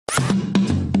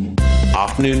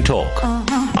Afternoon Talk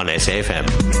on SAFM.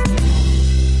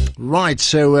 Right,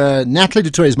 so Natalie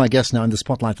Du Toit is my guest now in the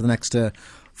spotlight for the next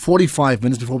 45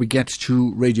 minutes before we get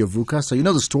to Radio VUCA. So you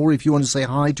know the story. If you want to say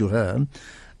hi to her,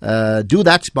 do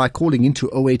that by calling into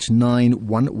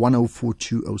 0891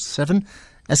 104207.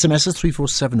 SMSs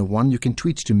 34701. You can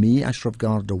tweet to me,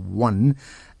 AshrafGarda1.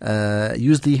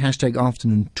 Use the hashtag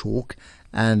Afternoon Talk.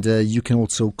 And you can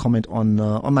also comment on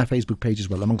my Facebook page as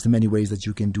well, amongst the many ways that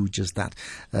you can do just that.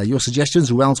 Your suggestions,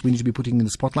 who else we need to be putting in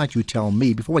the spotlight, you tell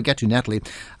me. Before I get to Natalie,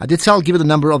 I did give you the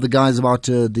number of the guys about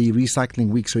the recycling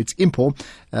week. So it's Impo,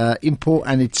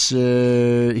 and it's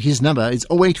his number is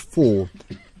 084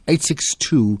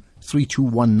 862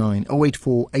 3219.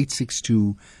 084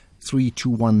 862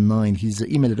 3219. His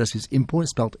email address is Impo,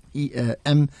 spelled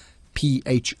MPHO,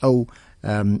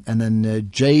 and then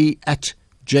J@JAHMY,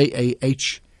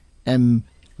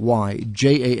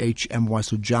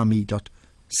 so jami.co.za.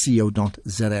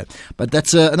 But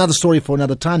that's another story for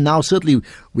another time. Now, certainly,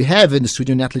 we have in the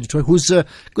studio Natalie Du Toit, who's,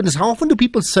 goodness, how often do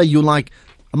people say you're like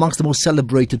amongst the most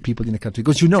celebrated people in the country?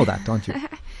 Because you know that, don't you?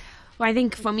 Well, I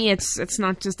think for me, it's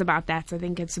not just about that. I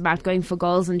think it's about going for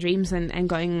goals and dreams and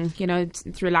going,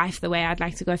 through life the way I'd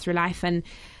like to go through life. And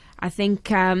I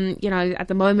think, at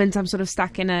the moment I'm sort of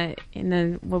stuck in a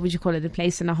what would you call it, a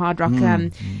place in a hard rock.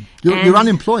 You're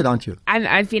unemployed, aren't you?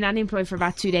 I've been unemployed for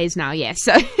about 2 days now, yes.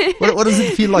 So what does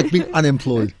it feel like being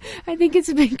unemployed? I think it's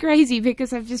a bit crazy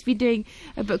because I've just been doing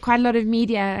quite a lot of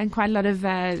media and quite a lot of,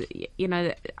 I'm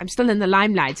still in the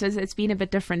limelight. So it's been a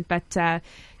bit different. But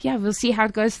we'll see how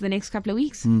it goes for the next couple of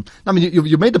weeks. I mean,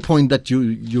 you made the point that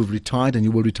you've retired and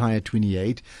you will retire at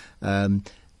 28.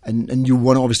 And you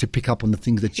want to obviously pick up on the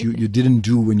things that you didn't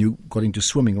do when you got into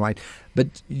swimming, right?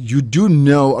 But you do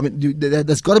know, I mean,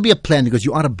 there's got to be a plan because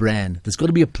you are a brand. There's got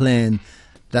to be a plan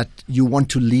that you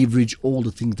want to leverage all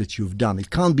the things that you've done.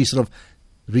 It can't be sort of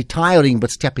retiring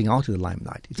but stepping out of the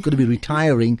limelight. It's got to be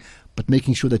retiring but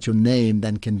making sure that your name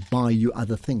then can buy you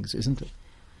other things, isn't it?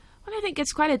 Well, I think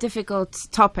it's quite a difficult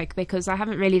topic because I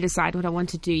haven't really decided what I want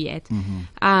to do yet.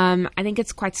 I think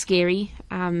it's quite scary.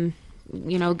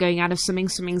 Going out of swimming.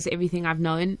 Swimming's everything I've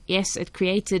known. Yes, it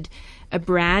created a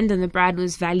brand, and the brand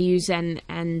was values and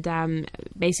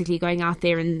basically going out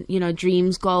there and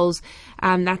dreams, goals,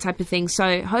 that type of thing.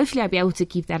 So hopefully I'll be able to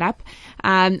keep that up.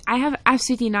 I have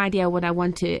absolutely no idea what I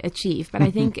want to achieve, but I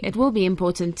think it will be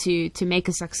important to make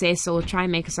a success or try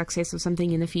and make a success of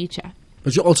something in the future.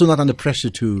 But you're also not under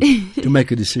pressure to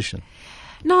make a decision.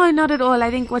 No, not at all. I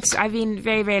think I've been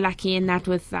very, very lucky in that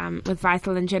with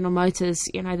Vital and General Motors.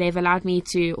 They've allowed me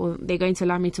to, or they're going to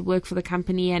allow me to work for the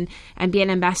company and be an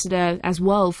ambassador as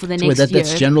well for the next year.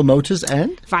 That's General Motors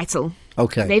and Vital.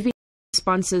 Okay. They've been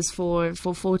sponsors for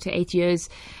 4 to 8 years.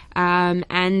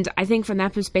 And I think from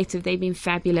that perspective, they've been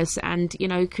fabulous. And,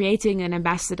 creating an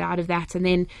ambassador out of that and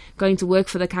then going to work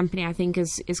for the company, I think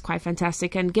is quite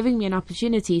fantastic and giving me an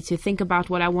opportunity to think about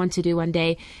what I want to do one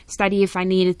day, study if I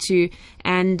needed to,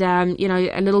 and,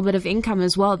 a little bit of income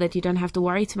as well that you don't have to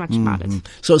worry too much about it.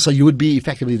 So you would be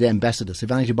effectively the ambassador. So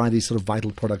if I need to buy these sort of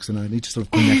Vital products and I need to sort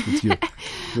of connect with you.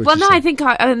 Well, no, I think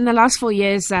in the last 4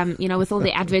 years, with all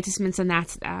the advertisements and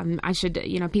that, I should,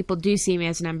 people do see me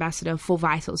as an ambassador for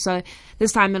Vital. So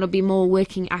this time it'll be more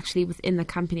working actually within the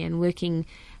company and working,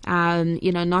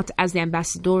 not as the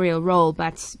ambassadorial role,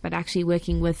 but actually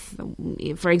working with,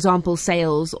 for example,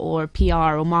 sales or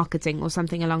PR or marketing or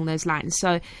something along those lines.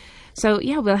 So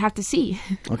yeah, we'll have to see.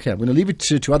 Okay, I'm going to leave it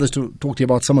to others to talk to you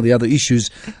about some of the other issues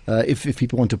if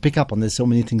people want to pick up on. There's so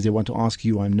many things they want to ask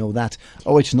you. I know that.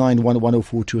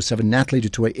 0891104207. Natalie Du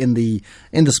Toit in the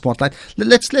spotlight.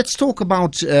 Let's talk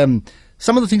about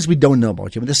some of the things we don't know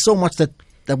about you. I mean, there's so much that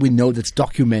we know that's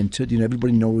documented.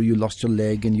 Everybody knows you lost your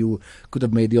leg and you could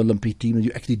have made the Olympic team and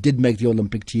you actually did make the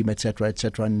Olympic team, etc.,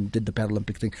 and did the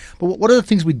Paralympic thing. But what are the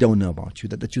things we don't know about you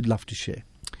that you'd love to share?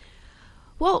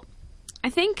 Well, I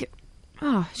think...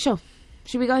 Oh, sure.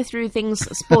 Should we go through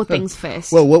sport things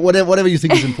first? Well, whatever you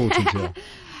think is important, yeah.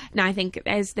 No, I think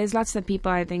there's lots of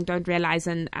people I think don't realize,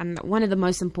 and one of the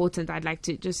most important I'd like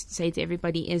to just say to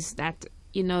everybody is that,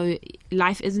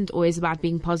 life isn't always about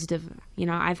being positive.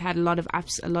 I've had a lot of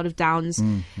ups, a lot of downs.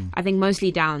 Mm-hmm. I think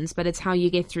mostly downs, but it's how you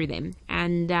get through them.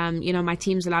 And, my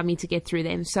team's allowed me to get through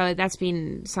them. So that's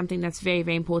been something that's very,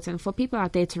 very important for people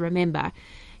out there to remember.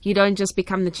 You don't just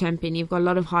become the champion. You've got a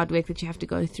lot of hard work that you have to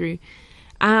go through.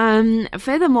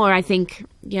 Furthermore, I think,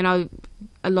 a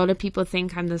lot of people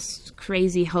think I'm this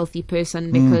crazy healthy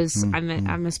person because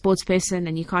I'm a sports person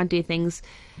and you can't do things.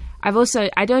 I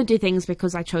don't do things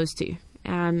because I chose to.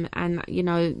 And,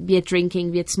 be it drinking,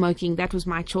 be it smoking, that was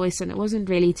my choice. And it wasn't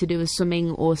really to do with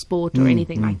swimming or sport or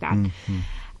anything like that.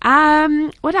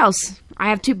 What else? I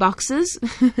have 2 boxes.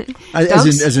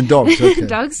 As in dogs. Okay.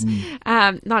 Dogs.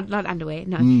 Not underwear.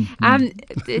 No.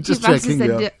 2 Just boxes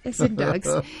checking, as in dogs.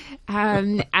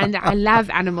 And I love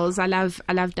animals. I love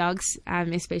dogs,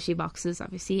 especially boxers,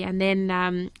 obviously. And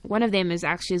then one of them is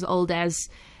actually as old as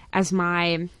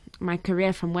my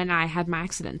career from when I had my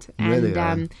accident. And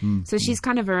Really? so she's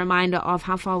kind of a reminder of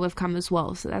how far we've come as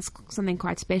well. So that's something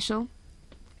quite special.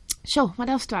 Sure. What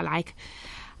else do I like?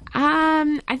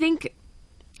 I think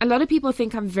a lot of people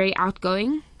think I'm very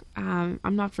outgoing.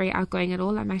 I'm not very outgoing at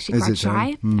all. I'm actually quite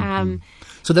shy.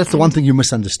 So that's the one thing you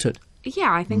misunderstood.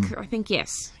 Yeah, I think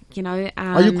yes. You know,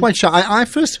 Are you quite shy? I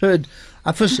first heard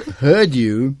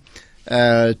you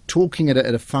talking at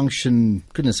a function,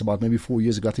 goodness, about maybe 4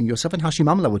 years ago. I think yourself and Hashim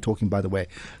Amla were talking, by the way,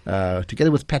 together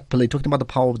with Pat Pillay, talking about the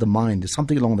power of the mind,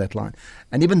 something along that line.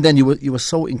 And even then, you were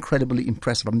so incredibly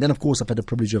impressive. And then, of course, I've had the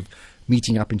privilege of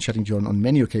meeting up and chatting to you on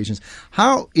many occasions.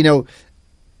 How,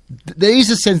 there is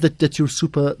a sense that you're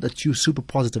super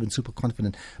positive and super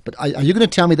confident. But are you going to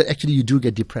tell me that actually you do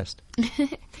get depressed?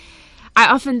 I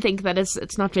often think that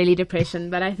it's not really depression,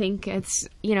 but I think it's,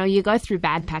 you go through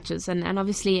bad patches. And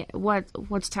obviously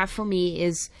what's tough for me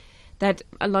is that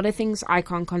a lot of things I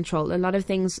can't control. A lot of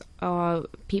things are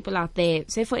people out there.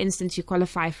 Say, for instance, you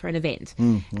qualify for an event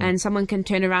and someone can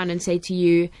turn around and say to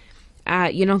you,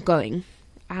 you're not going.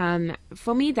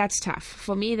 For me, that's tough.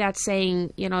 For me, that's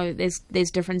saying,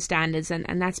 there's different standards,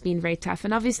 and that's been very tough.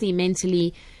 And obviously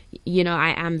mentally,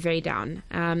 I am very down.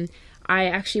 I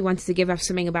actually wanted to give up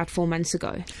swimming about 4 months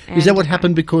ago. Is that what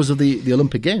happened because of the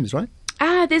Olympic Games, right?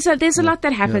 There's a lot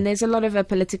that happened. There's a lot of a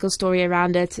political story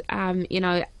around it.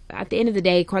 At the end of the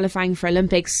day, qualifying for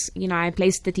Olympics, I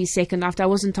placed 32nd after I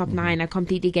wasn't top 9. I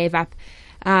completely gave up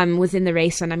within the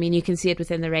race, and I mean, you can see it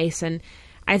within the race. And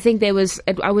I think I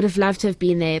would have loved to have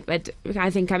been there, but I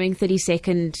think coming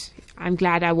 32nd, I'm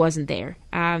glad I wasn't there.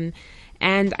 And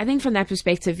I think from that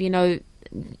perspective,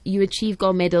 you achieve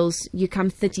gold medals, you come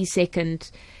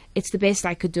 32nd, it's the best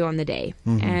I could do on the day.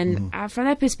 And from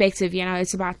that perspective,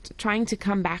 it's about trying to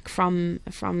come back from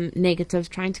negative,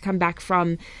 trying to come back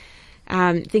from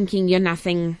thinking you're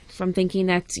nothing, from thinking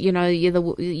that,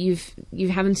 you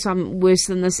haven't some worse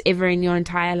than this ever in your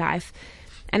entire life.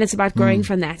 And it's about growing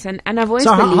from that. And I've always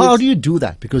believed... how do you do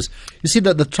that? Because you see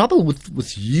that the trouble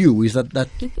with you is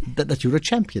that you're a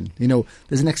champion.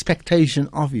 There's an expectation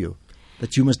of you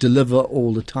that you must deliver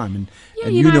all the time. And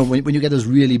when you get those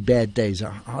really bad days,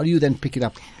 how do you then pick it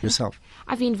up yourself?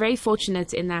 I've been very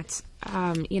fortunate in that,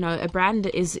 a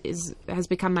brand has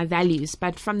become my values.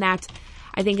 But from that,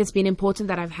 I think it's been important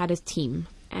that I've had a team.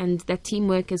 And that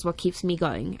teamwork is what keeps me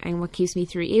going and what keeps me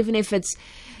through. Even if it's,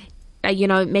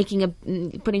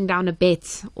 putting down a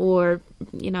bet or,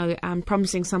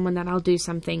 promising someone that I'll do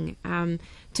something.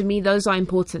 To me, those are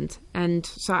important. And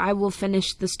so I will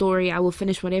finish the story. I will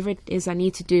finish whatever it is I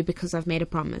need to do because I've made a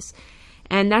promise.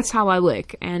 And that's how I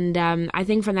work. And I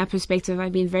think from that perspective,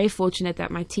 I've been very fortunate that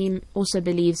my team also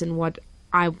believes in what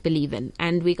I believe in.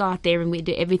 And we go out there and we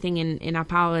do everything in our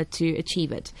power to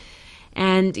achieve it.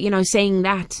 And, saying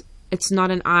that, it's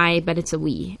not an I, but it's a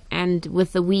we. And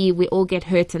with the we all get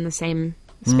hurt in the same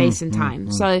space and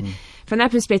time. So from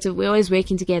that perspective, we're always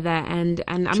working together. And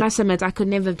I must admit, I could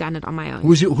never have done it on my own.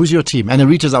 Who's your team? Anna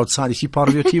Rita's outside. Is she part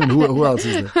of your team? And who else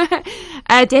is there?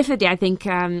 Definitely. I think,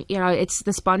 it's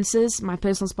the sponsors, my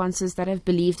personal sponsors that have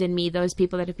believed in me, those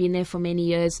people that have been there for many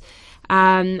years.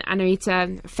 Anna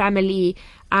Rita, family.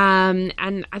 And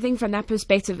I think from that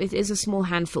perspective, it is a small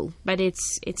handful, but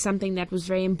it's something that was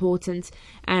very important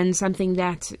and something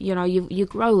that, you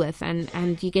grow with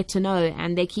and you get to know,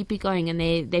 and they keep you going, and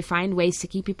they find ways to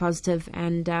keep you positive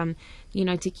and,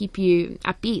 to keep you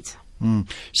upbeat.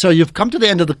 So you've come to the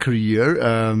end of the career.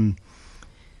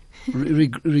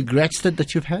 Regrets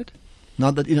that you've had?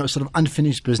 Not that, sort of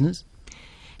unfinished business?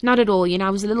 Not at all. I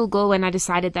was a little girl when I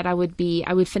decided that I would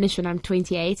finish when I'm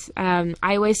 28. I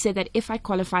always said that if I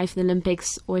qualify for the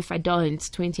Olympics or if I don't,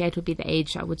 28 would be the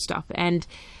age I would stop. And,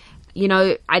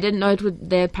 I didn't know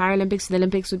the Paralympics, the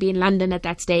Olympics would be in London at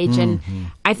that stage. And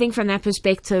I think from that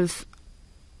perspective,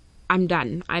 I'm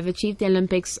done. I've achieved the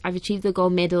Olympics. I've achieved the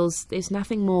gold medals. There's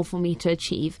nothing more for me to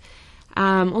achieve.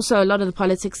 Also, a lot of the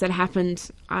politics that happened,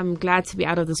 I'm glad to be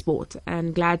out of the sport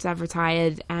and glad to have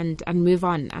retired and move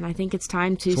on. And I think it's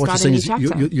time to start a new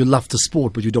chapter. You love the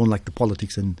sport, but you don't like the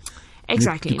politics, and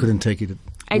exactly. You couldn't take it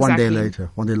one day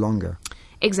later, one day longer.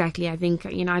 Exactly. I think,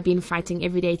 I've been fighting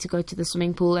every day to go to the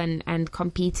swimming pool and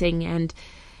competing, and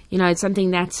it's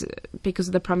something that, because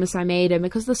of the promise I made and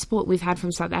because of the support we've had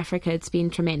from South Africa, it's been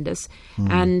tremendous.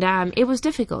 And it was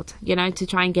difficult, to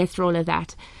try and get through all of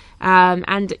that.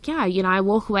 I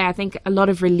walk away, I think, a lot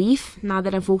of relief now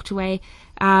that I've walked away,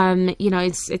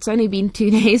 It's only been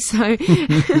 2 days, so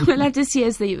we'll have to see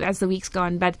as the week's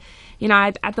gone. But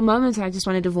at the moment, I just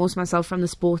want to divorce myself from the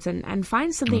sport and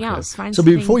find something else.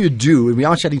 Before you do, we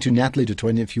are chatting to Natalie Du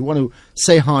Toit. If you want to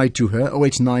say hi to her,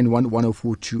 0891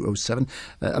 104 207.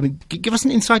 Give us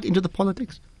an insight into the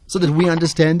politics so that we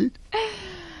understand it.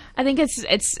 I think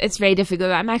it's very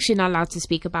difficult. I'm actually not allowed to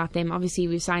speak about them. Obviously,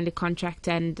 we've signed a contract,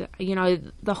 and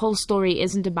the whole story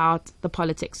isn't about the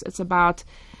politics. It's about,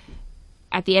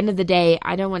 at the end of the day,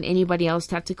 I don't want anybody else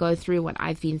to have to go through what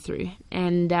I've been through.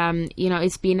 And,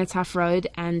 it's been a tough road.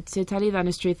 And to tell you the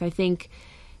honest truth, I think,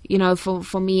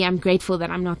 for me, I'm grateful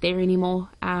that I'm not there anymore.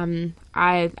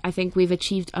 I think we've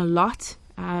achieved a lot.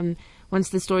 Once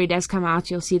the story does come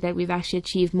out, you'll see that we've actually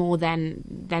achieved more than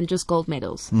just gold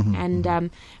medals.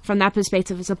 And from that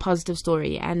perspective, it's a positive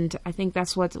story. And I think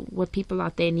that's what people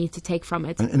out there need to take from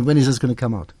it. And when is this going to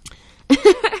come out?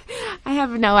 I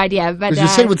have no idea, but you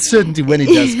say with certainty when it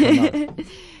does come out.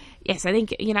 Yes, I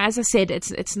think as I said,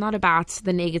 it's not about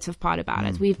the negative part about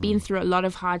it. We've been through a lot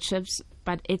of hardships,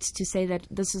 but it's to say that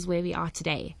this is where we are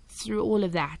today. Through all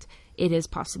of that, it is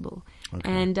possible. Okay.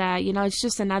 And it's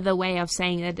just another way of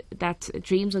saying that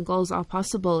dreams and goals are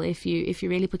possible if you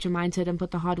really put your mind to it and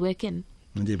put the hard work in.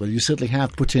 Indeed, well, you certainly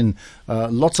have put in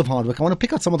lots of hard work. I want to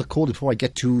pick out some of the calls before I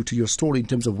get to your story in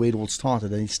terms of where it all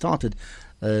started. And it started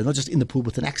not just in the pool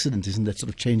with an accident, isn't that sort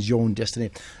of changed your own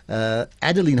destiny?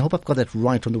 Adeline, I hope I've got that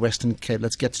right on the Western Cape.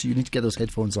 Let's get to you. Need to get those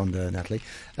headphones on there, Natalie.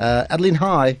 Adeline,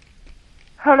 hi.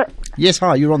 Hello. Yes,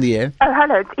 hi, you're on the air. Oh,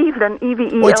 hello, it's Evelyn,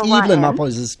 E-V-E-L-Y-N. Oh, it's Evelyn, my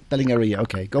apologies, spelling error.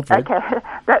 Okay, go for it. Okay,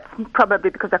 that's probably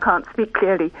because I can't speak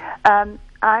clearly.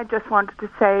 I just wanted to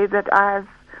say that I've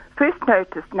first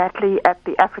noticed Natalie at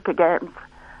the Africa Games,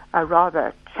 a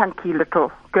rather chunky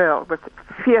little girl with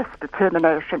fierce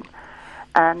determination.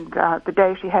 And the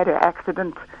day she had her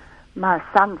accident, my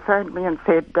son phoned me and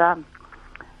said,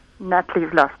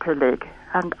 Natalie's lost her leg.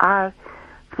 And I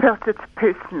felt it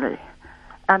personally.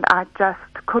 And I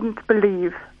just couldn't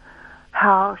believe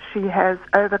how she has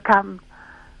overcome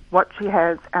what she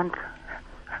has and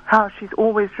how she's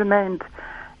always remained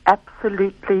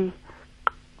absolutely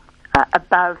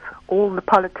above all the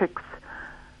politics,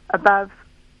 above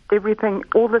everything,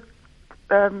 all the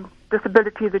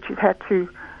disability that she's had to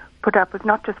put up with,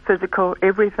 not just physical,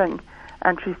 everything.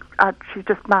 And she's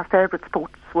just my favourite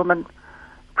sportswoman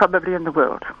probably in the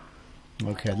world.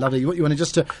 Okay, lovely. You want to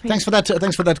just thanks for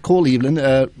that call, Evelyn.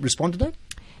 Respond to that.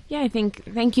 Yeah,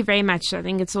 thank you very much. I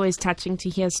think it's always touching to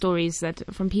hear stories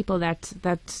from people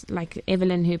that like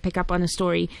Evelyn, who pick up on a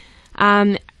story.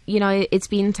 It's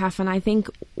been tough, and I think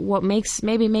what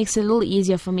maybe makes it a little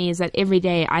easier for me is that every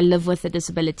day I live with a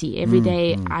disability. Every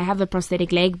day I have a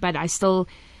prosthetic leg, but I still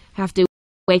have to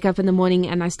wake up in the morning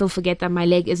and I still forget that my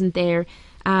leg isn't there.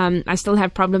 I still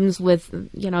have problems with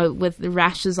the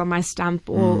rashes on my stump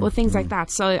or things like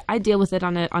that. So I deal with it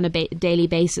on a daily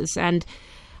basis, and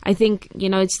I think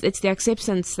it's the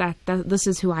acceptance that this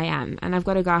is who I am, and I've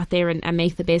got to go out there and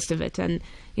make the best of it. And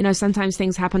sometimes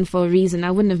things happen for a reason.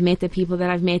 I wouldn't have met the people that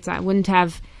I've met. I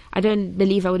don't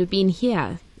believe I would have been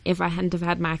here if I hadn't have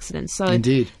had my accident. So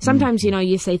indeed. Sometimes,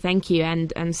 you say thank you,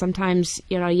 and sometimes,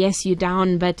 yes, you're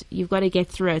down, but you've got to get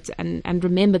through it and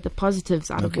remember the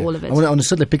positives out of all of it. I want to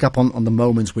certainly pick up on the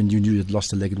moments when you knew you'd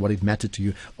lost a leg and what it mattered to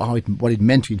you, or what it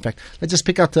meant to you. In fact, let's just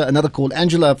pick out another call.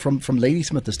 Angela from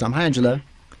Ladysmith this time. Hi, Angela.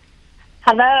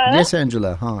 Hello. Yes,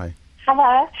 Angela. Hi.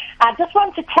 Hello. I just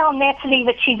want to tell Natalie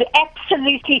that she's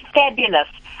absolutely fabulous.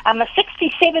 I'm a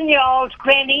 67-year-old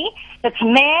granny that's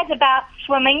mad about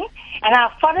swimming, and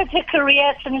I've followed her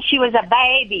career since she was a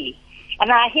baby.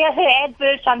 And I hear her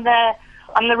adverts on the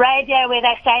radio where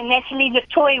they say Natalie Du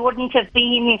Toit wouldn't have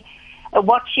been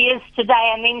what she is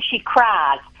today, and then she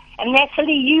cries. And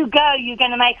Natalie, you go. You're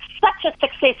going to make such a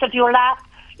success of your life.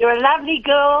 You're a lovely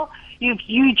girl.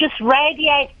 You just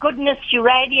radiate goodness. You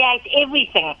radiate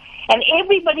everything. And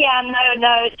everybody I know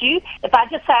knows you. If I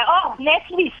just say, oh,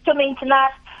 Natalie's swimming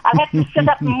tonight, I'll have to sit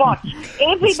up and watch.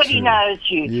 Everybody knows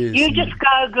you. Yes, you just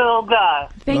go, girl, go.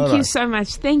 Thank you so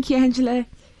much. Thank you, Angela.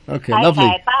 Okay, lovely.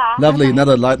 Bye. Lovely.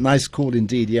 Another nice call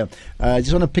indeed, yeah. I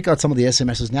just want to pick out some of the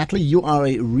SMSs. Natalie, you are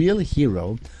a real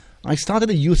hero. I started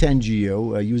a youth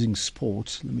NGO using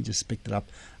sport. Let me just pick that up.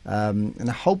 And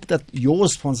I hope that your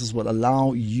sponsors will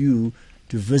allow you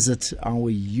to visit our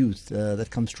youth. That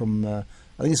comes from, I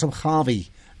think it's from Harvey.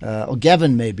 Or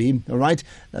Gavin, maybe, all right?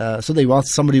 So there you are.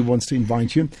 Somebody wants to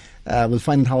invite you. We'll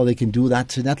find out how they can do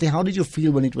that. Natalie, how did you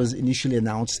feel when it was initially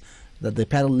announced that the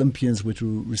Paralympians were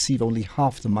to receive only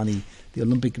half the money the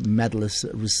Olympic medalists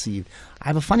received? I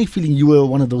have a funny feeling you were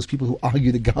one of those people who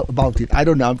argued about it. I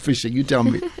don't know. I'm fishing. You tell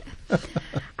me.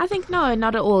 I think no,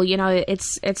 not at all. You know,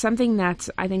 it's something that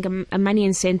I think a money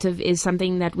incentive is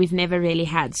something that we've never really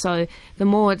had. So the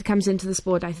more it comes into the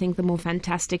sport, I think the more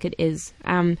fantastic it is.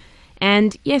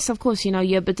 And yes, of course, you know,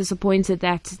 you're a bit disappointed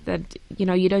that you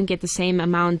know, you don't get the same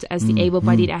amount as the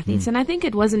able-bodied athletes. And I think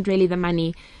it wasn't really the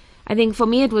money. I think for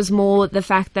me it was more the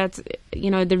fact that,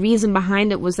 you know, the reason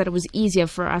behind it was that it was easier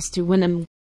for us to win a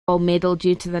gold medal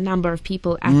due to the number of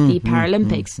people at the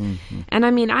Paralympics. And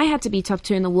I mean, I had to be top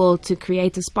 2 in the world to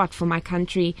create a spot for my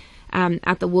country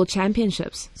at the World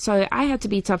Championships. So I had to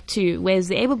be top 2, whereas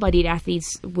the able-bodied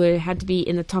athletes had to be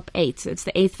in the top 8. It's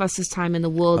the 8th fastest time in the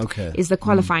world is the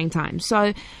qualifying time.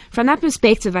 So from that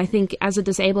perspective, I think as a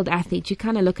disabled athlete, you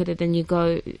kind of look at it and you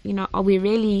go, you know, are we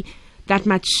really that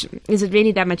much? Is it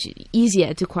really that much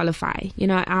easier to qualify? You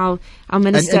know, our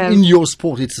minister. And in your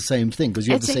sport, it's the same thing because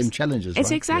you have the same challenges. It's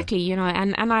right? exactly, you know,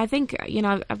 and I think, you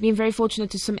know, I've been very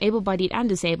fortunate to swim able-bodied and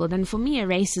disabled, and for me, a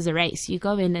race is a race. You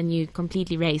go in and you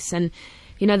completely race, and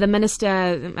you know, the minister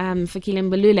Fikile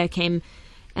Mbalula came.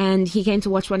 And he came to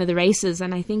watch one of the races,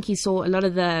 and I think he saw a lot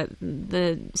of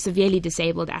the severely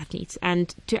disabled athletes.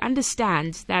 And to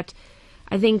understand that,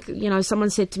 I think, you know, someone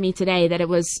said to me today that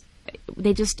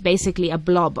they're just basically a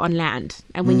blob on land.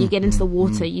 And when you get into the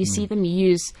water, you see them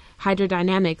use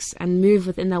hydrodynamics and move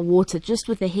within the water just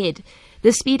with their head.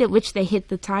 The speed at which they hit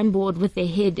the time board with their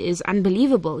head is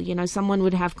unbelievable. You know, someone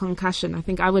would have concussion. I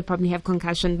think I would probably have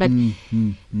concussion, but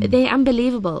they're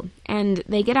unbelievable. And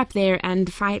they get up there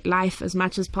and fight life as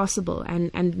much as possible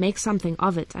and make something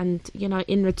of it. And, you know,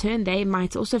 in return, they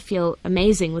might also feel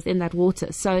amazing within that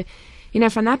water. So, you know,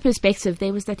 from that perspective,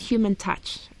 there was that human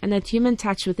touch. And that human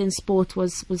touch within sport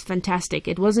was fantastic.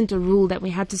 It wasn't a rule that we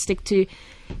had to stick to.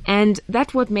 And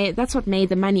that's what made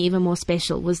the money even more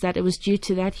special, was that it was due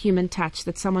to that human touch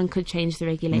that someone could change the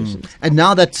regulations. And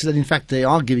now that in fact they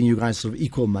are giving you guys sort of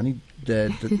equal money,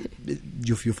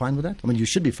 you're fine with that? I mean, you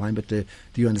should be fine, but do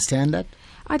you understand that?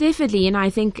 Oh, definitely. You know, I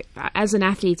think as an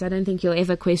athlete, I don't think you'll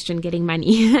ever question getting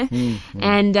money.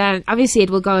 And obviously it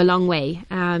will go a long way.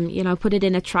 You know, put it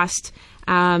in a trust,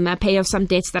 pay off some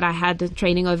debts that I had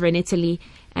training over in Italy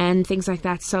and things like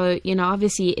that. So, you know,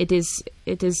 obviously it is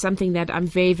something that I'm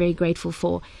very, very grateful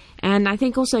for. And I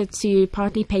think also to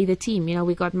partly pay the team. You know,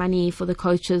 we got money for the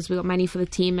coaches, we got money for the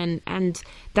team, and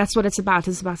that's what it's about.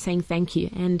 It's about saying thank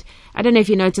you. And I don't know if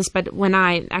you noticed, but when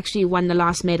I actually won the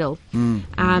last medal,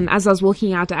 as I was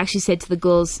walking out, I actually said to the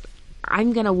girls,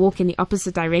 I'm going to walk in the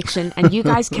opposite direction and you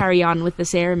guys carry on with the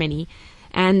ceremony.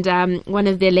 And one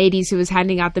of the ladies who was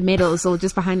handing out the medals, or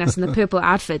just behind us in the purple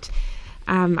outfit,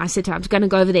 I said to her, I'm going to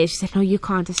go over there. She said, no, you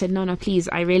can't. I said, no, please,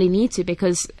 I really need to,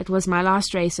 because it was my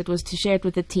last race. It was to share it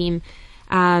with the team,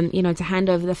 you know, to hand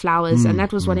over the flowers. And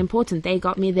that was what important. They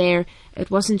got me there. It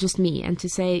wasn't just me. And to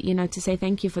say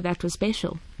thank you for that was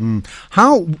special.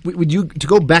 How would you, to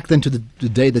go back then to the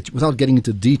day that, without getting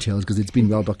into details, because it's been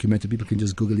well documented, people can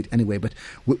just Google it anyway, but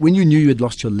when you knew you had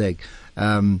lost your leg,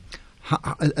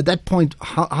 at that point,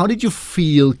 how did you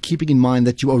feel, keeping in mind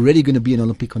that you're already going to be an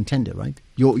Olympic contender, right?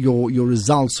 Your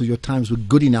results or your times were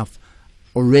good enough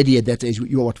already at that age.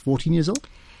 You were, what, 14 years old?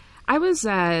 I was.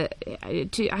 I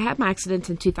had my accident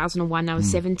in 2001. I was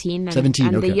 17. And, 17,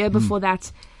 and okay. the year before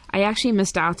that, I actually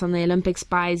missed out on the Olympics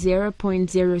by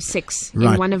 0.06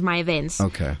 in one of my events,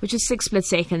 which is 6 split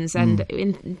seconds. And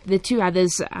in the two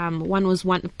others, one was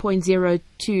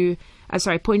 1.02.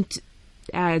 0.20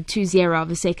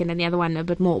 of a second, and the other one a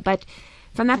bit more. But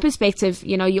from that perspective,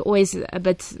 you know, you're always a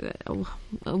bit,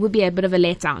 would be a bit of a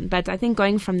letdown. But I think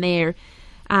going from there,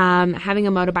 having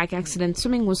a motorbike accident,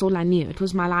 swimming was all I knew. It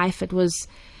was my life. It was,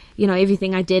 you know,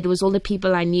 everything I did. It was all the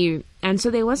people I knew. And so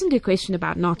there wasn't a question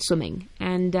about not swimming.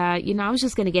 And, you know, I was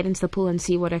just going to get into the pool and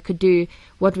see what I could do,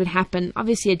 what would happen.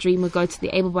 Obviously, a dream would go to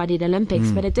the able-bodied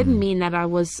Olympics, but it didn't mean that I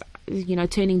was, you know,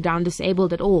 turning down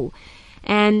disabled at all.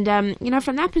 And, you know,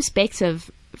 from that perspective,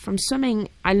 from swimming,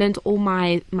 I learned all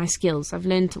my skills. I've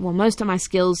learned, well, most of my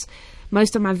skills,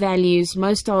 most of my values,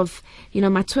 most of, you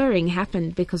know, my touring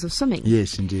happened because of swimming.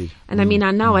 Yes, indeed. And I mean,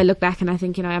 I look back and I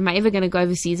think, you know, am I ever going to go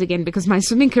overseas again because my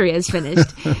swimming career is finished?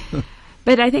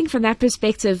 But I think from that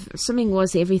perspective, swimming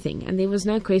was everything. And there was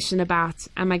no question about,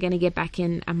 am I going to get back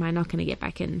in? Am I not going to get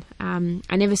back in?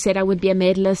 I never said I would be a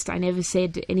medalist. I never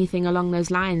said anything along those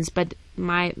lines. But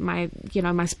my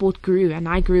sport grew, and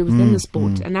I grew within the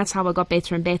sport. And that's how I got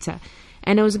better and better.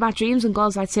 And it was about dreams and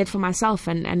goals I'd set for myself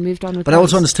and moved on with But those. I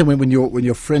also understand when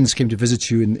your friends came to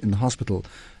visit you in the hospital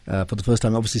for the first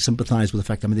time, obviously sympathized with the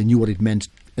fact, I mean, they knew what it meant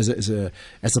as a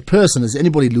person, as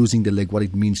anybody losing their leg, what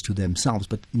it means to themselves.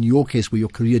 But in your case, where your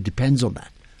career depends on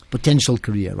that. potential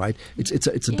career, right? It's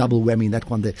a double whammy in that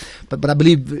one there. But I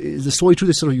believe, is the story true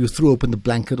that sort of you threw open the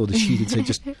blanket or the sheet and say,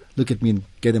 just look at me and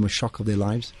give them a shock of their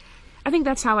lives? I think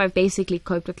that's how I've basically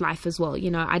coped with life as well.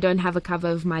 I don't have a cover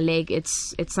of my leg.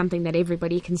 It's something that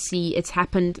everybody can see. It's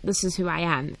happened. This is who I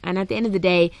am. And at the end of the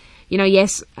day,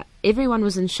 yes, everyone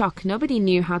was in shock. Nobody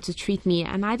knew how to treat me,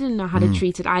 and I didn't know how to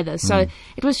treat it either. So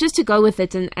it was just to go with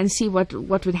it and see what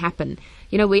would happen.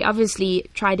 We obviously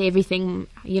tried everything.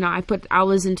 I put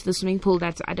hours into the swimming pool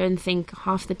that I don't think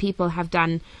half the people have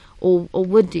done or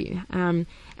would do.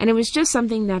 And it was just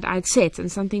something that I'd set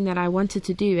and something that I wanted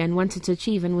to do and wanted to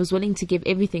achieve and was willing to give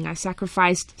everything. I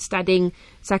sacrificed studying,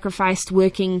 sacrificed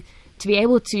working to be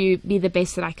able to be the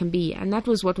best that I can be. And that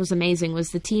was what was amazing, was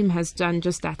the team has done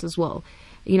just that as well.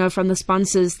 From the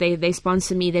sponsors, they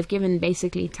sponsor me. They've given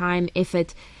basically time,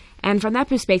 effort. And from that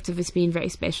perspective, it's been very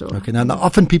special. Okay, now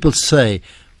often people say,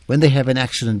 when they have an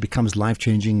accident, it becomes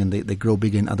life-changing and they grow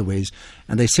bigger in other ways.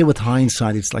 And they say with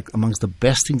hindsight, it's like amongst the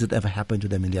best things that ever happened to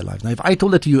them in their life. Now, if I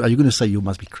told that to you, are you going to say you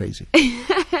must be crazy?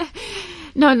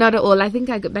 No, not at all. I think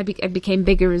I became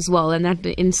bigger as well, and that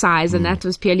in size, and that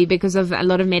was purely because of a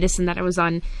lot of medicine that I was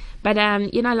on. But,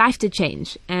 life did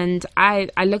change. And I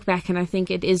look back and I think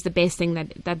it is the best thing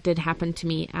that did happen to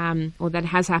me, or that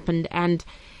has happened. And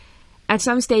at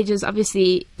some stages,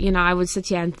 obviously, I would sit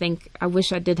here and think, I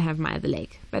wish I did have my other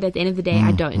leg. But at the end of the day,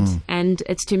 I don't. And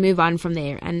it's to move on from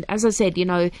there. And as I said,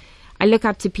 I look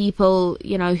up to people,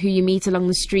 who you meet along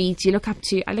the street. I look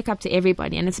up to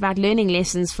everybody. And it's about learning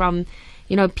lessons from,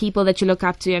 people that you look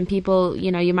up to, and people,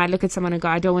 you might look at someone and go,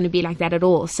 I don't want to be like that at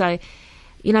all. So,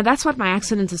 that's what my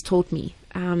accident has taught me.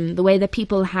 The way that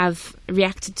people have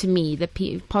reacted to me,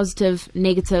 the positive,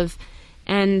 negative.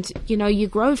 And, you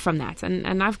grow from that.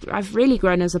 And I've really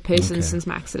grown as a person since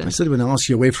my accident. I said when I asked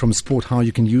you away from sport how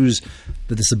you can use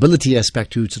the disability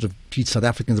aspect to sort of teach South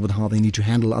Africans about how they need to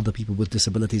handle other people with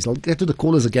disabilities. I'll get to the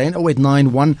callers again.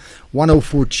 0891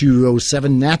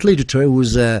 104207. Natalie Du Toit,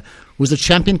 who's a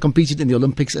champion, competed in the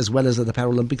Olympics as well as at the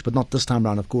Paralympics, but not this time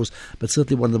around, of course, but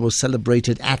certainly one of the most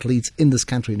celebrated athletes in this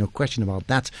country. No question about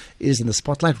that. Is in the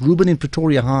spotlight. Ruben in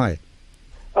Pretoria, hi.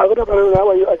 Good afternoon. How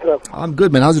are you, Ashraf? I'm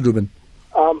good, man. How's it, Ruben?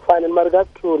 I'm fine. In regard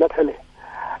to Natalie.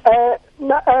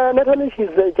 Natalie, she's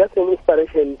just an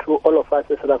inspiration to all of us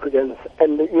as South Africans.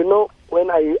 And, when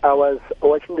I was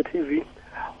watching the TV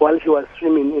while she was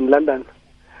swimming in London,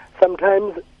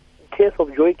 sometimes tears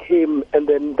of joy came, and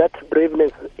then that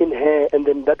braveness in her, and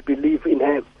then that belief in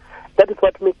her. That is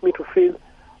what makes me to feel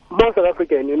more South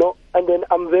African, And then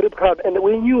I'm very proud. And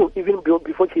we knew, even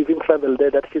before she even traveled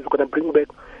there, that she's going to bring back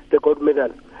the gold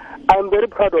medal. I'm very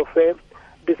proud of her,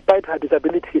 despite her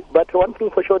disability. But one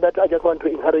thing for sure that I just want to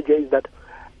encourage her is that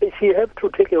she has to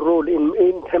take a role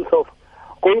in terms of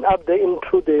going up there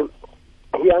into the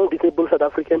young disabled South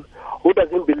African who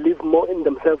doesn't believe more in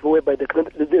themselves, whereby they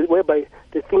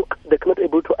think they cannot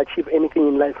able to achieve anything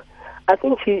in life. I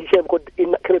think she has got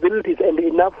capabilities and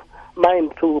enough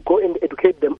mind to go and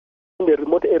educate them in the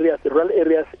remote areas, the rural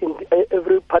areas, in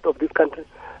every part of this country,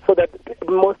 so that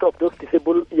most of those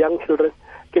disabled young children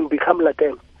can become like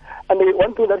them. And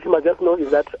one thing that she must just know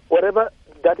is that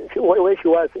where she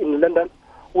was in London,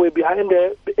 we're behind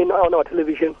her on our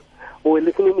television, we're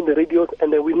listening in the radios,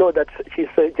 and we know that she's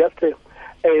just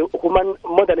a woman,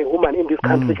 more than a woman in this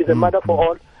country. She's a mother for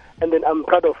all, and then I'm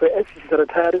proud of her. As she's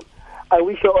retiring, I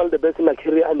wish her all the best in her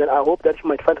career, and then I hope that she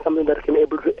might find something that can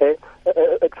able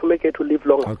to make her to live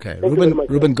longer. Okay,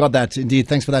 Ruben got that indeed.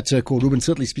 Thanks for that call. Ruben,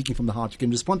 certainly speaking from the heart. You can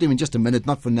respond to him in just a minute,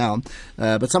 not for now,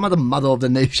 but some other mother of the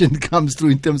nation comes through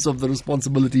in terms of the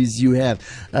responsibilities you have.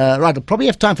 Right, I'll probably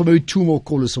have time for maybe two more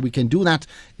callers, so we can do that.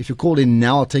 If you call in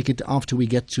now, I'll take it after we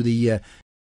get to the...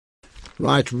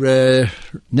 Right,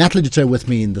 Natalie Du Toit with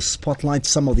me in the spotlight.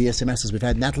 Some of the SMSs we've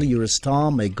had. Natalie, you're a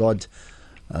star. May God...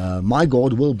 my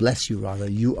God will bless you, rather.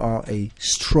 You are a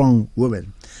strong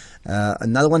woman.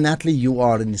 Another one, Natalie, you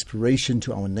are an inspiration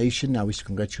to our nation. I wish to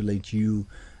congratulate you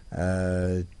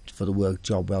for the work,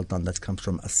 job well done. That comes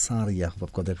from Asaria, if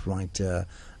I've got that right,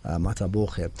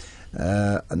 Mataboche.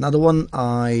 Another one,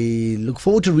 I look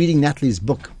forward to reading Natalie's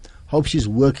book. Hope she's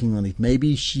working on it.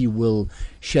 Maybe she will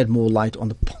shed more light on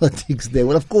the politics there.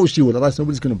 Well, of course she will. Otherwise,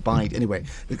 nobody's going to buy it. Anyway,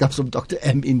 it comes from Dr.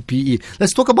 M in PE.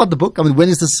 Let's talk about the book. I mean, when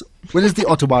is the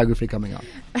autobiography coming out?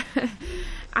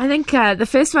 I think the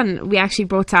first one we actually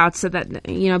brought out so that,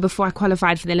 before I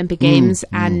qualified for the Olympic Games,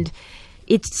 and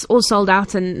it's all sold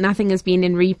out and nothing has been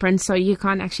in reprint, so you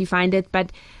can't actually find it.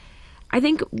 But I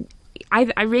think...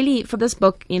 I really, for this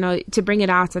book, to bring it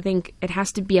out, I think it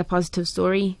has to be a positive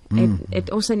story. It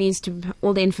also needs to,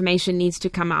 all the information needs to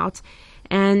come out.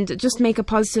 and just make a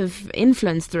positive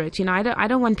influence through it. I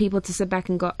don't want people to sit back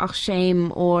and go, oh,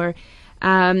 shame, or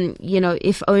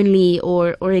if only,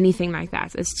 or anything like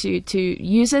that. It's to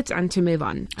use it and to move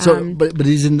on. So, but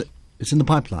it's in the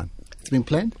pipeline. It's been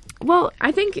planned. Well,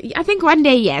 I think one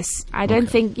day, yes. I don't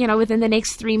think, within the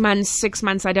next 3 months, 6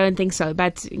 months, I don't think so.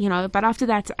 But, but after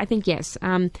that, I think yes.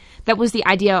 That was the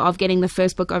idea of getting the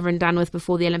first book over and done with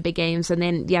before the Olympic Games. And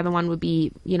then the other one would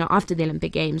be, after the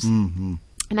Olympic Games. Mm-hmm.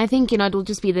 And I think, it will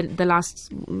just be the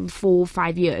last 4 or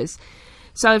 5 years.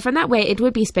 So from that way, it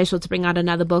would be special to bring out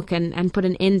another book and put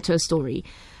an end to a story.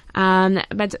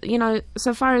 But,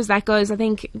 so far as that goes, I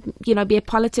think, be it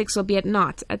politics or be it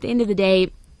not, at the end of the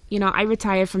day, I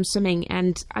retired from swimming,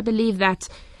 and I believe that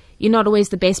you're not always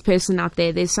the best person out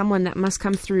there. There's someone that must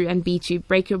come through and beat you,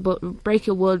 break your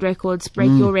world records,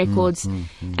 break your records,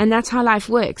 and that's how life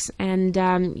works. And,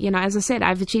 as I said,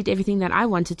 I've achieved everything that I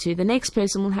wanted to. The next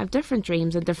person will have different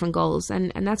dreams and different goals,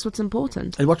 and that's what's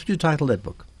important. And what would you title that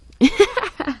book?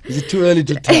 Is it too early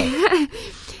to tell?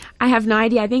 I have no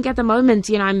idea. I think at the moment,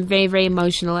 I'm very, very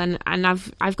emotional, and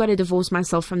I've got to divorce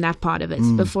myself from that part of it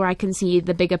before I can see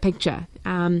the bigger picture.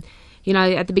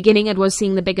 At the beginning, it was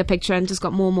seeing the bigger picture and just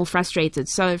got more and more frustrated.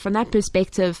 So from that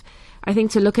perspective, I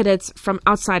think to look at it from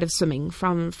outside of swimming,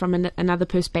 from another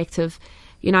perspective,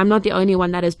 I'm not the only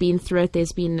one that has been through it.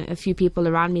 There's been a few people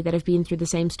around me that have been through the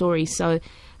same story. So,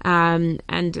 and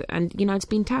it's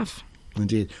been tough.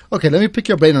 Indeed. Okay, let me pick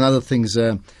your brain on other things.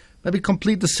 Maybe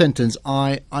complete the sentence.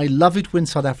 I love it when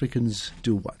South Africans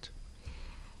do what?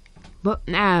 But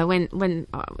when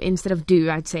instead of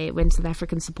do, I'd say when South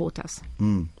Africans support us.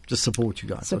 Just support you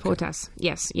guys. Support us,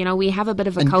 yes. We have a bit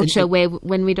of a culture where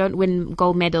when we don't win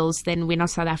gold medals, then we're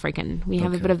not South African. We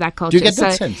have a bit of that culture. Do you get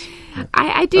that sense? Yeah.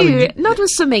 I do. Not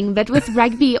with swimming, but with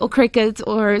rugby or cricket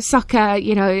or soccer,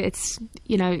 it's,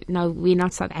 no, we're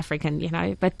not South African,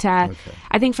 But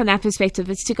I think from that perspective,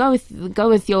 it's to go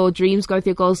with your dreams, go with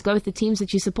your goals, go with the teams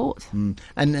that you support.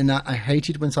 And I hate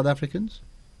it when South Africans...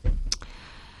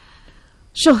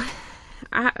 Sure.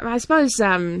 I suppose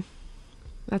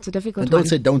that's a difficult and one. Don't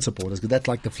say don't support us, because that's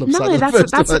like the flip side No, of the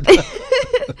first one.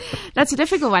 That's a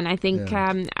difficult one, I think.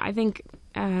 Yeah.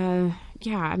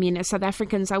 South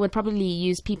Africans, I would probably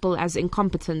use people as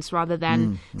incompetence rather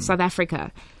than South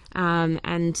Africa. I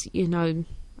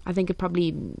think it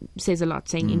probably says a lot,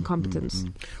 saying incompetence.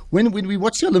 When we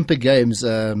watch the Olympic Games...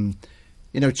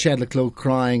 Chad Leclerc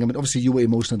crying. Obviously you were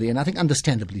emotional there, and I think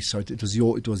understandably so. It was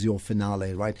your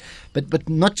finale, right? But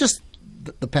not just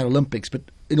the Paralympics, but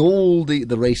in all the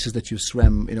races that you've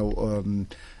swum in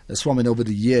over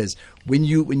the years. When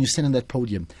you stand on that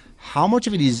podium, how much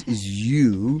of it is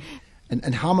you,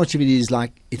 and how much of it is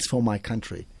like it's for my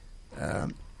country?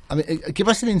 Give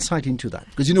us an insight into that,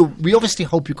 because we obviously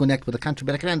hope you connect with the country,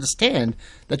 but I can understand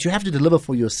that you have to deliver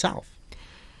for yourself.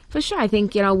 For sure. I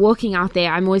think, walking out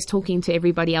there, I'm always talking to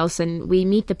everybody else, and we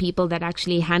meet the people that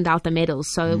actually hand out the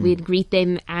medals. So we'd greet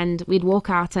them and we'd walk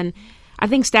out. And I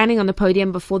think standing on the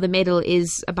podium before the medal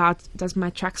is about, does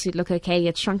my tracksuit look okay?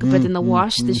 It's shrunk a bit in the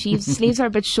wash. The sleeves are a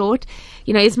bit short.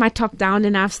 Is my top down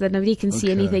enough so that nobody can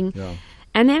see anything? Yeah.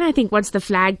 And then I think once the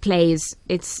flag plays,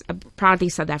 it's proudly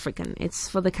South African. It's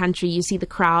for the country. You see the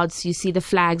crowds, you see the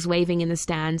flags waving in the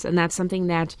stands, and that's something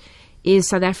that is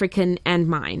South African and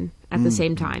mine at the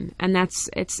same time. And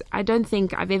I don't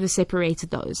think I've ever separated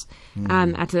those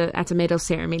at a medal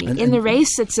ceremony. In the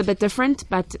race, it's a bit different,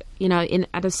 but,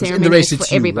 at a ceremony, in the race, it's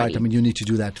for everybody. Right? You need to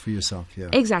do that for yourself, yeah.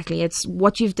 Exactly. It's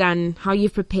what you've done, how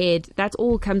you've prepared. That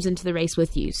all comes into the race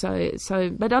with you.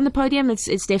 But on the podium,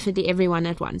 it's definitely everyone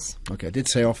at once. Okay, I did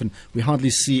say often, we hardly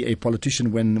see a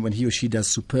politician when he or she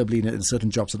does superbly in a certain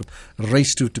job, sort of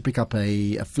race to pick up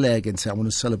a flag and say, I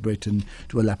want to celebrate and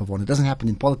do a lap of honor. It doesn't happen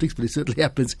in politics, but it certainly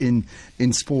happens in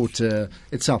sport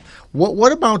itself.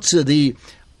 What about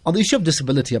on the issue of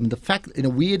disability? The fact,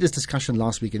 we had this discussion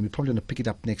last week, and we're probably going to pick it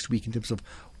up next week in terms of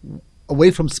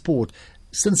away from sport.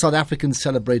 Since South Africans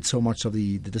celebrate so much of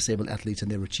the disabled athletes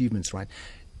and their achievements, right?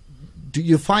 Do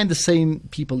you find the same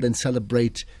people then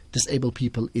celebrate disabled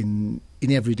people in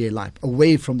everyday life,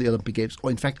 away from the Olympic Games? Or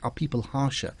in fact, are people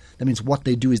harsher? That means what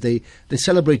they do is they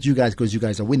celebrate you guys because you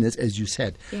guys are winners, as you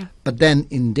said. Yeah. But then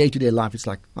in day-to-day life, it's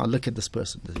like, oh, look at this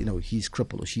person. He's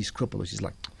crippled or she's crippled, or she's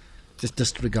like, just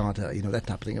disregard her, that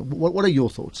type of thing. What are your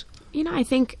thoughts? I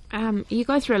think you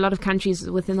go through a lot of countries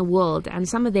within the world, and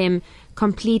some of them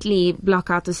completely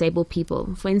block out disabled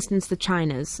people. For instance, the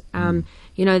Chinas,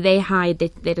 they hide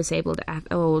their disabled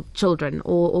or children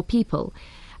or people.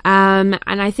 And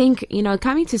I think,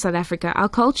 coming to South Africa, our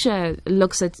culture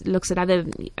looks at other,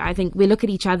 I think we look at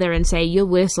each other and say, you're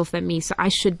worse off than me, so I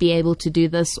should be able to do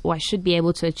this, or I should be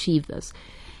able to achieve this.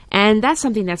 And that's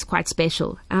something that's quite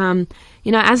special. As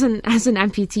an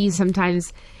amputee,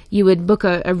 sometimes you would book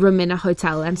a room in a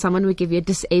hotel and someone would give you a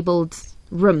disabled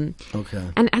room. Okay.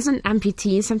 And as an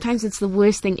amputee, sometimes it's the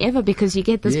worst thing ever because you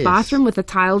get this Yes. bathroom with a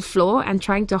tiled floor, and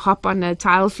trying to hop on a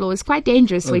tiled floor is quite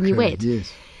dangerous when you're wet.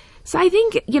 Yes. So I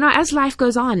think, as life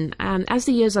goes on, as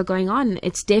the years are going on,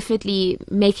 it's definitely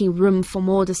making room for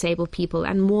more disabled people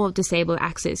and more disabled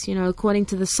access. According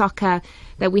to the soccer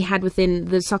that we had within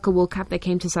the Soccer World Cup that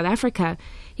came to South Africa,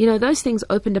 those things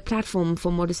opened a platform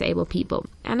for more disabled people.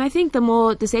 And I think the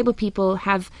more disabled people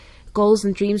have goals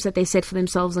and dreams that they set for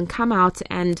themselves and come out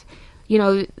and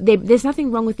there's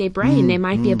nothing wrong with their brain. They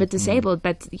might be a bit disabled,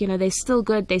 but they're still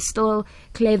good, they're still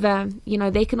clever,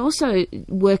 they can also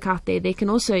work out there, they can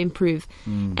also improve.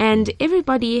 And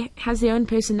everybody has their own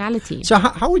personality. So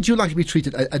how would you like to be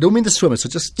treated? I don't mean the swimmer, so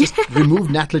just remove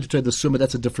Natalie Du Toit, the swimmer.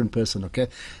 That's a different person, okay?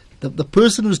 The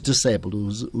person who's disabled,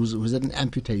 who's had an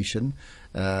amputation,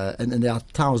 and there are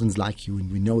thousands like you,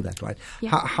 and we know that, right?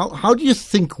 Yeah. How do you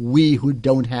think we who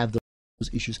don't have those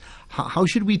issues, how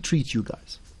should we treat you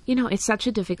guys? It's such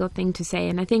a difficult thing to say,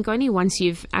 and I think only once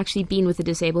you've actually been with a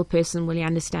disabled person will you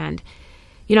understand.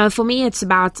 For me, it's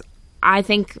about, I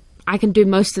think I can do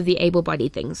most of the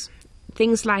able-bodied things.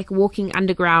 Things like walking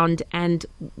underground and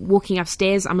walking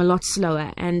upstairs, I'm a lot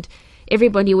slower, and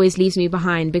everybody always leaves me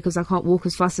behind because I can't walk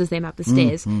as fast as them up the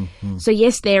stairs. So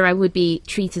yes, there I would be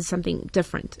treated something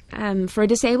different. For a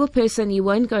disabled person, you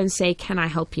won't go and say, can I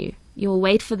help you? You'll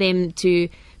wait for them to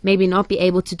maybe not be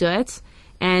able to do it,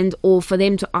 or for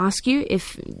them to ask you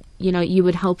if you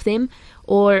would help them,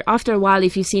 or after a while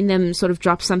if you've seen them sort of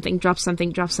drop something,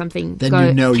 then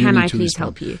go, can I please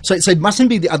help you? So it mustn't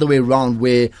be the other way around,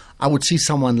 where I would see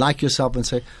someone like yourself and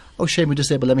say, oh, shame, you're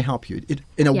disabled, let me help you.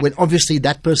 When obviously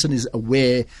that person is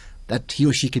aware that he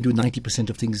or she can do 90%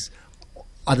 of things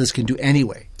others can do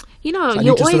anyway. So I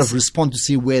need to sort of respond to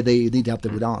see where they need help, they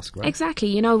would ask, right?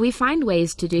 Exactly. We find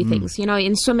ways to do things.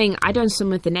 In swimming, I don't swim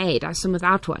with an aid, I swim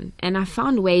without one. And I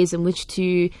found ways in which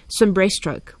to swim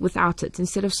breaststroke without it,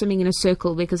 instead of swimming in a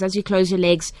circle, because as you close your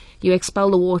legs, you expel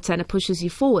the water and it pushes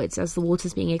you forwards as the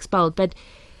water's being expelled. But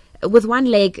with one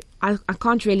leg, I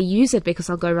can't really use it because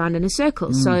I'll go around in a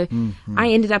circle. So I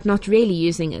ended up not really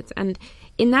using it. And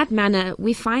in that manner,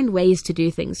 we find ways to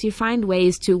do things. You find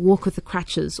ways to walk with the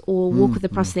crutches or walk with a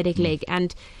prosthetic leg.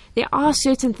 And there are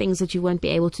certain things that you won't be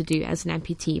able to do as an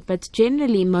amputee, but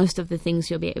generally most of the things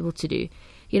you'll be able to do.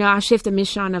 Our chef de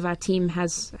mission of our team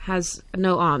has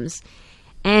no arms.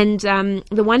 And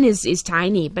the one is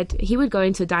tiny, but he would go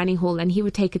into a dining hall and he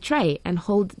would take a tray and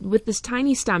hold, with this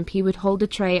tiny stump, he would hold a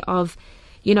tray of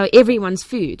everyone's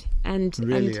food. And,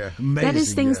 really, and that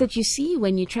is things that you see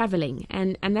when you're traveling.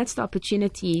 And that's the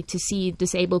opportunity to see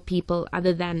disabled people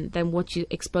other than what you're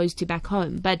exposed to back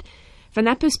home. But from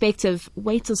that perspective,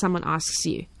 wait till someone asks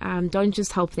you. Don't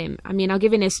just help them. I'll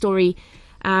give you a story.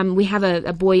 We have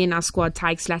a boy in our squad,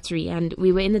 Tyke Slattery, and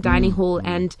we were in the dining hall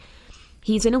and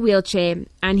he's in a wheelchair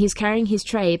and he's carrying his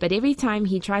tray, but every time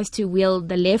he tries to wheel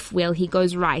the left wheel, he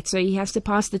goes right. So he has to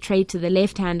pass the tray to the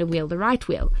left hand and wheel the right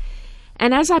wheel.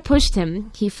 And as I pushed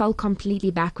him, he fell completely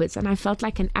backwards, and I felt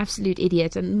like an absolute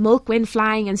idiot. And milk went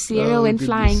flying, and cereal went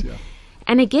flying. Yeah.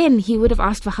 And again, he would have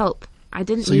asked for help. I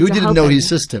didn't. So need you to didn't help know him. his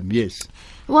system, yes.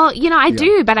 Well, I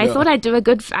do, but I thought I'd do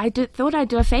thought I'd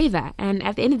do a favor. And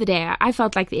at the end of the day, I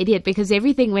felt like the idiot because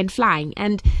everything went flying.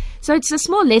 And so it's a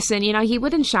small lesson. He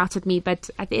wouldn't shout at me, but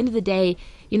at the end of the day,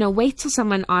 wait till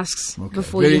someone asks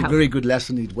before you help. Very good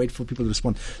lesson. You'd wait for people to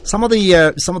respond. Some of the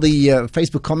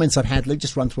Facebook comments I've had, let's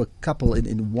just run through a couple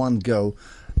in one go.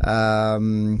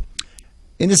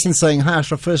 Innocent saying, hi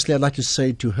Ashraf, firstly I'd like to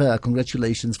say to her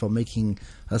congratulations for making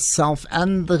herself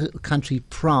and the country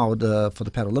proud for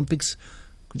the Paralympics.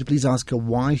 Could you please ask her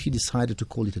why she decided to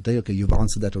call it a day? Okay, you've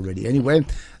answered that already. Anyway,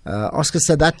 Oscar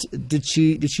said that. Did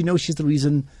she know she's the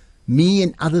reason me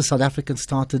and other South Africans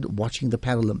started watching the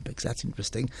Paralympics? That's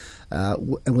interesting.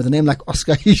 And with a name like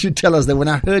Oscar, he should tell us that when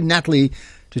I heard Natalie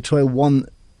Du Toit won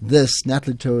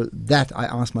Natalie Du Toit, that I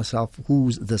asked myself,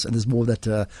 who's this? And there's more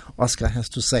that Oscar has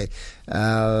to say.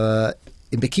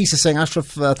 Mbekisa saying, Ashraf,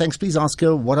 thanks, please ask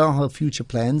her what are her future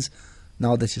plans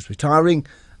now that she's retiring.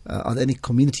 Are there any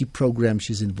community programs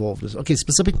she's involved with? Okay,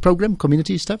 specific program,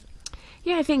 community stuff?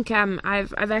 Yeah, I think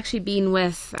I've actually been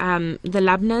with the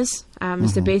Lubners,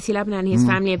 Mr. Bertie Lubner and his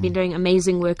family have been doing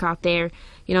amazing work out there.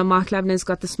 Mark Lubner's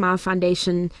got the Smile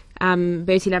Foundation,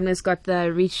 Bertie Lubner's got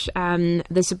the Reach,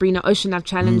 the Sabrina Ocean Love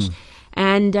Challenge,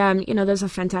 and those are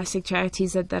fantastic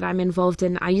charities that I'm involved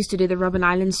in. I used to do the Robben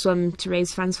Island swim to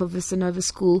raise funds for Vista Nova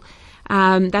School,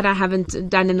 that I haven't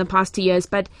done in the past 2 years.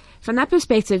 But from that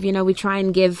perspective, we try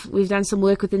and give. We've done some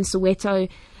work within Soweto.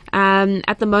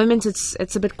 At the moment,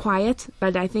 it's a bit quiet,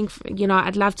 but I think,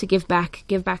 I'd love to give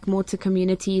back more to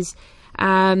communities,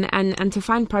 and to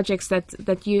find projects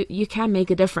that you can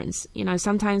make a difference.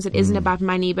 Sometimes it isn't about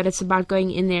money, but it's about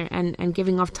going in there and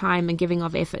giving of time and giving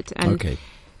of effort. And okay.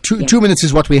 2 minutes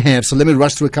is what we have, so let me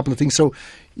rush through a couple of things. So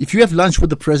if you have lunch with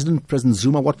the President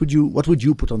Zuma, what would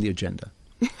you put on the agenda?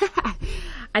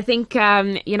 I think,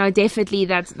 definitely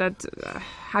that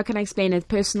how can I explain it?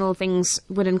 Personal things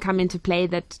wouldn't come into play,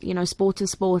 that, sport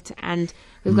is sport, and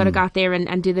we've got to go out there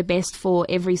and do the best for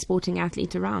every sporting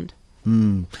athlete around.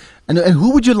 And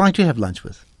who would you like to have lunch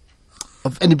with?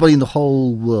 Of anybody in the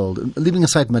whole world, leaving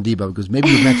aside Madiba, because maybe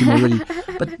you've met him already,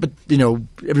 but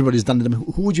everybody's done them.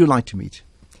 Who would you like to meet?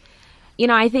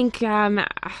 I think I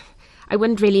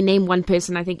wouldn't really name one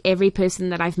person. I think every person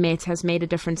that I've met has made a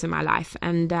difference in my life.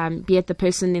 And be it the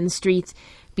person in the street,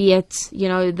 be it,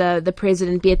 the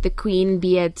president, be it the queen,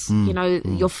 be it,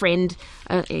 your friend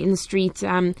in the street.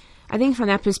 I think from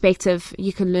that perspective,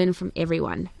 you can learn from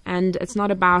everyone. And it's not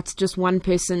about just one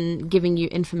person giving you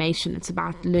information. It's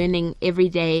about learning every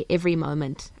day, every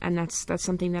moment. And that's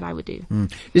something that I would do.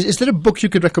 Is there a book you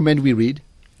could recommend we read?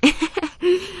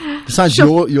 Besides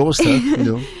your stuff,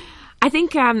 I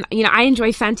think, I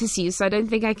enjoy fantasies, so I don't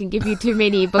think I can give you too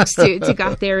many books to go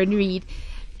out there and read.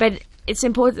 But it's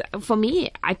important for me.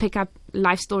 I pick up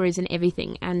life stories and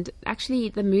everything. And actually,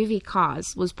 the movie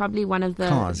Cars was probably one of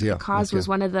the Cars was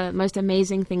one of the most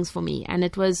amazing things for me. And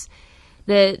it was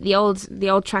the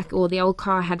old truck or the old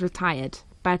car had retired,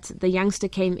 but the youngster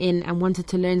came in and wanted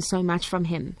to learn so much from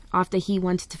him after he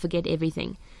wanted to forget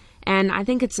everything. And I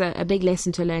think it's a big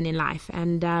lesson to learn in life.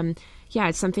 And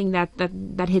it's something that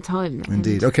hits home.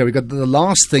 Indeed. Okay, we got the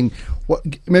last thing.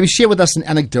 Maybe share with us an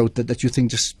anecdote that you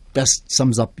think just best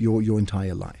sums up your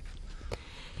entire life.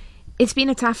 It's been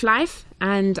a tough life,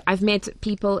 and I've met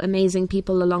amazing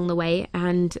people along the way.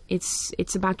 And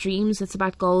it's about dreams, it's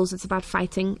about goals, it's about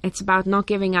fighting, it's about not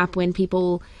giving up when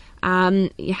people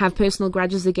have personal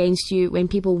grudges against you, when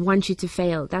people want you to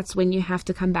fail. That's when you have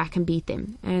to come back and beat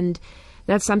them. And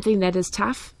that's something that is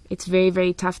tough. It's very,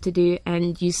 very tough to do.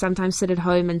 And you sometimes sit at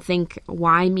home and think,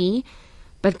 why me?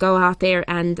 But go out there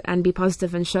and be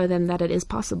positive and show them that it is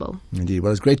possible. Indeed.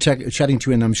 Well, it's great chatting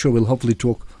to you, and I'm sure we'll hopefully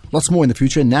talk lots more in the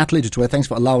future. Natalie Du Toit, thanks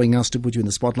for allowing us to put you in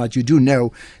the spotlight. You do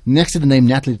know, next to the name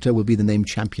Natalie Du Toit will be the name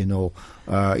champion, or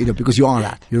because you are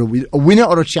that. You're a winner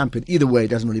or a champion. Either way, it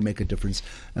doesn't really make a difference.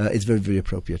 It's very, very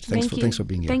appropriate. Thanks for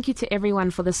being here. Thank you to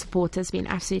everyone for the support. It's been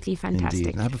absolutely fantastic.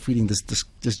 Indeed. And I have a feeling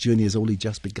this journey has only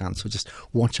just begun. So just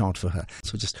watch out for her.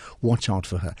 So just watch out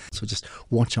for her. So just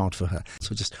watch out for her.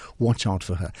 So just watch out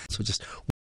for her. So just